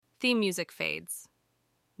Theme music fades.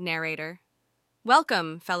 Narrator.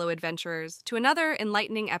 Welcome, fellow adventurers, to another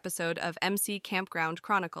enlightening episode of MC Campground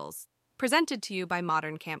Chronicles, presented to you by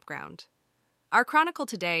Modern Campground. Our chronicle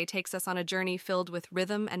today takes us on a journey filled with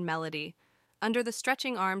rhythm and melody, under the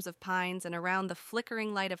stretching arms of pines and around the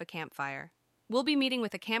flickering light of a campfire. We'll be meeting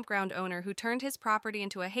with a campground owner who turned his property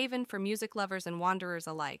into a haven for music lovers and wanderers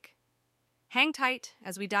alike. Hang tight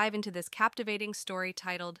as we dive into this captivating story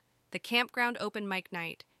titled The Campground Open Mic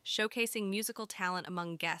Night, showcasing musical talent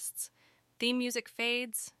among guests. Theme music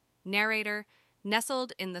fades. Narrator.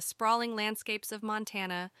 Nestled in the sprawling landscapes of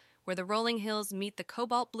Montana, where the rolling hills meet the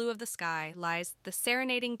cobalt blue of the sky, lies the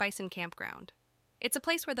Serenading Bison Campground. It's a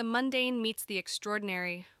place where the mundane meets the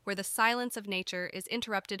extraordinary, where the silence of nature is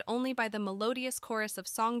interrupted only by the melodious chorus of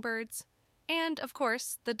songbirds, and, of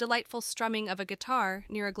course, the delightful strumming of a guitar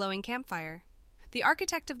near a glowing campfire. The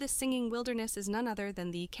architect of this singing wilderness is none other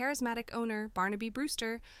than the charismatic owner, Barnaby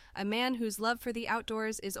Brewster, a man whose love for the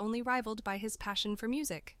outdoors is only rivaled by his passion for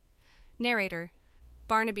music. Narrator.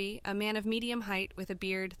 Barnaby, a man of medium height with a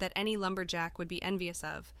beard that any lumberjack would be envious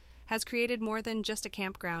of, has created more than just a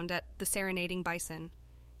campground at the Serenading Bison.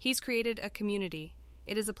 He's created a community.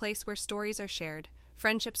 It is a place where stories are shared,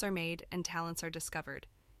 friendships are made, and talents are discovered.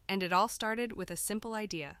 And it all started with a simple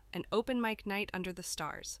idea, an open mic night under the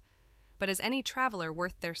stars. But as any traveler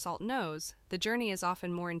worth their salt knows, the journey is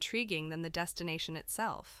often more intriguing than the destination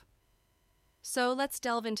itself. So let's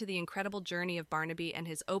delve into the incredible journey of Barnaby and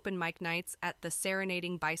his open mic nights at the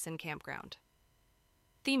Serenading Bison Campground.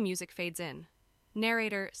 Theme music fades in.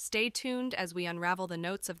 Narrator, stay tuned as we unravel the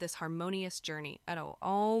notes of this harmonious journey.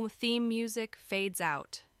 Theme music fades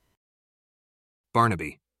out.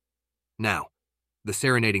 Barnaby. Now, the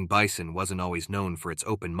Serenading Bison wasn't always known for its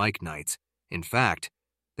open mic nights. In fact,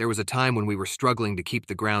 there was a time when we were struggling to keep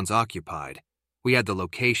the grounds occupied. We had the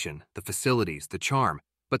location, the facilities, the charm,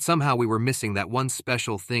 but somehow we were missing that one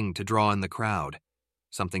special thing to draw in the crowd,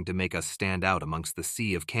 something to make us stand out amongst the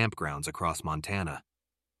sea of campgrounds across Montana.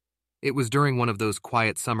 It was during one of those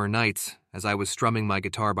quiet summer nights, as I was strumming my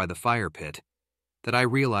guitar by the fire pit, that I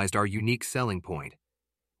realized our unique selling point.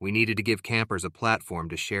 We needed to give campers a platform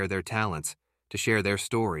to share their talents, to share their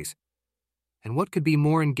stories. And what could be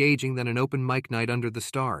more engaging than an open mic night under the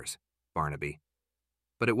stars, Barnaby?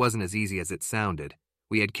 But it wasn't as easy as it sounded.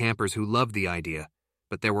 We had campers who loved the idea,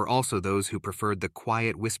 but there were also those who preferred the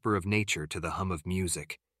quiet whisper of nature to the hum of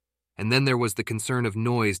music. And then there was the concern of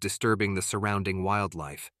noise disturbing the surrounding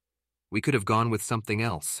wildlife. We could have gone with something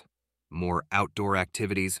else. More outdoor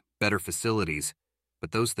activities, better facilities,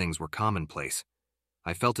 but those things were commonplace.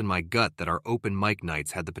 I felt in my gut that our open mic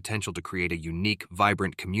nights had the potential to create a unique,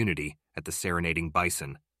 vibrant community at the Serenading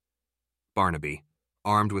Bison. Barnaby,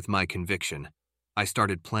 armed with my conviction, I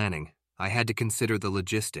started planning. I had to consider the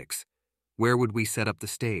logistics. Where would we set up the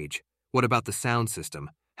stage? What about the sound system?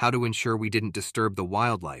 How to ensure we didn't disturb the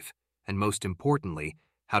wildlife? And most importantly,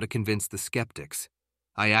 how to convince the skeptics?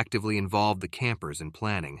 I actively involved the campers in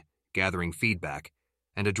planning, gathering feedback,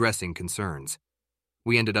 and addressing concerns.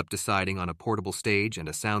 We ended up deciding on a portable stage and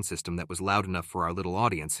a sound system that was loud enough for our little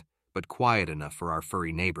audience, but quiet enough for our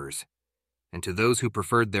furry neighbors. And to those who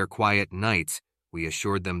preferred their quiet nights, we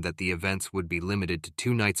assured them that the events would be limited to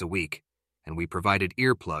 2 nights a week, and we provided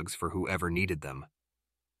earplugs for whoever needed them.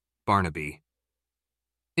 Barnaby.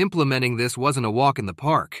 Implementing this wasn't a walk in the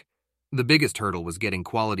park. The biggest hurdle was getting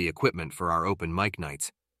quality equipment for our open mic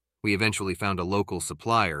nights. We eventually found a local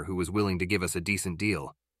supplier who was willing to give us a decent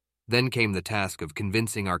deal. Then came the task of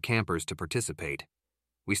convincing our campers to participate.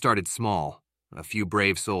 We started small. A few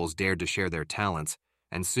brave souls dared to share their talents,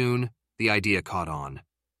 and soon the idea caught on.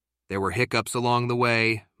 There were hiccups along the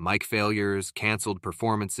way, mic failures, canceled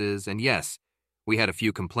performances, and yes, we had a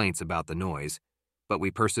few complaints about the noise, but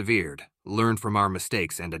we persevered, learned from our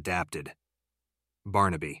mistakes, and adapted.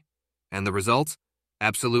 Barnaby. And the results?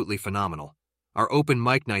 Absolutely phenomenal. Our open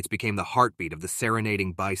mic nights became the heartbeat of the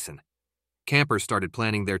Serenading Bison. Campers started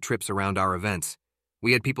planning their trips around our events.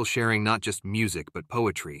 We had people sharing not just music, but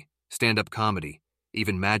poetry, stand-up comedy,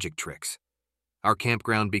 even magic tricks. Our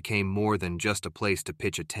campground became more than just a place to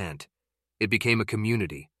pitch a tent. It became a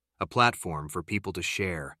community, a platform for people to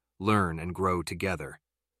share, learn, and grow together.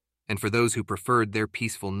 And for those who preferred their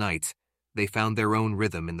peaceful nights, they found their own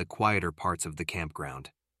rhythm in the quieter parts of the campground.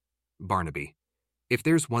 Barnaby, if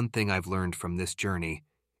there's one thing I've learned from this journey,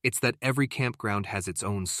 it's that every campground has its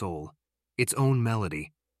own soul, its own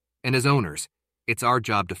melody. And as owners, it's our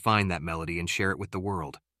job to find that melody and share it with the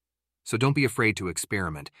world. So don't be afraid to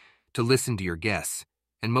experiment, to listen to your guests,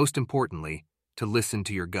 and most importantly, to listen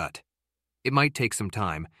to your gut. It might take some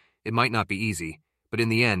time, it might not be easy, but in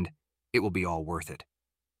the end, it will be all worth it.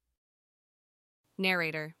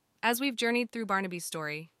 Narrator. As we've journeyed through Barnaby's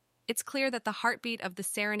story, it's clear that the heartbeat of the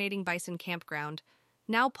Serenading Bison Campground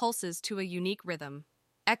now pulses to a unique rhythm,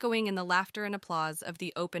 echoing in the laughter and applause of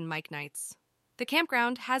the open mic nights. The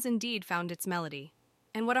campground has indeed found its melody,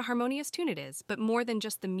 and what a harmonious tune it is, but more than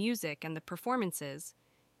just the music and the performances,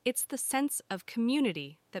 it's the sense of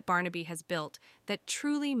community that Barnaby has built that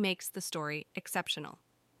truly makes the story exceptional.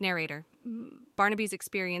 Narrator, Barnaby's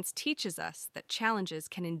experience teaches us that challenges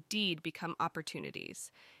can indeed become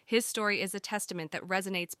opportunities. His story is a testament that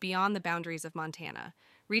resonates beyond the boundaries of Montana,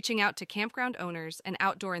 reaching out to campground owners and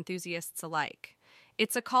outdoor enthusiasts alike.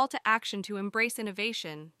 It's a call to action to embrace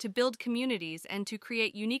innovation, to build communities, and to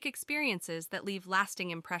create unique experiences that leave lasting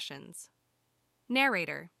impressions.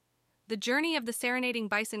 Narrator, the journey of the Serenading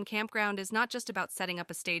Bison Campground is not just about setting up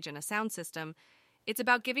a stage and a sound system. It's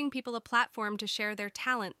about giving people a platform to share their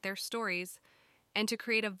talent, their stories, and to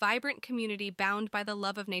create a vibrant community bound by the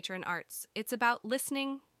love of nature and arts. It's about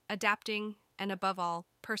listening, adapting, and above all,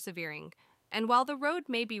 persevering. And while the road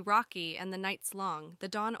may be rocky and the nights long, the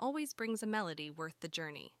dawn always brings a melody worth the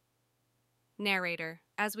journey. Narrator,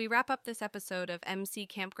 as we wrap up this episode of MC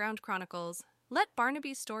Campground Chronicles, let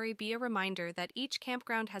Barnaby's story be a reminder that each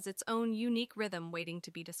campground has its own unique rhythm waiting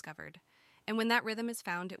to be discovered. And when that rhythm is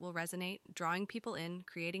found, it will resonate, drawing people in,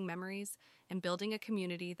 creating memories, and building a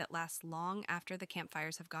community that lasts long after the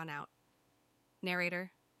campfires have gone out.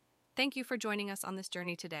 Narrator, thank you for joining us on this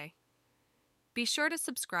journey today. Be sure to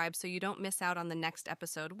subscribe so you don't miss out on the next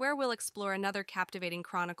episode, where we'll explore another captivating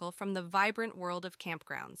chronicle from the vibrant world of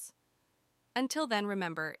campgrounds. Until then,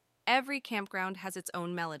 remember, every campground has its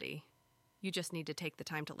own melody. You just need to take the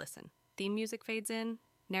time to listen. Theme music fades in.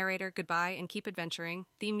 Narrator, goodbye and keep adventuring.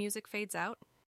 Theme music fades out.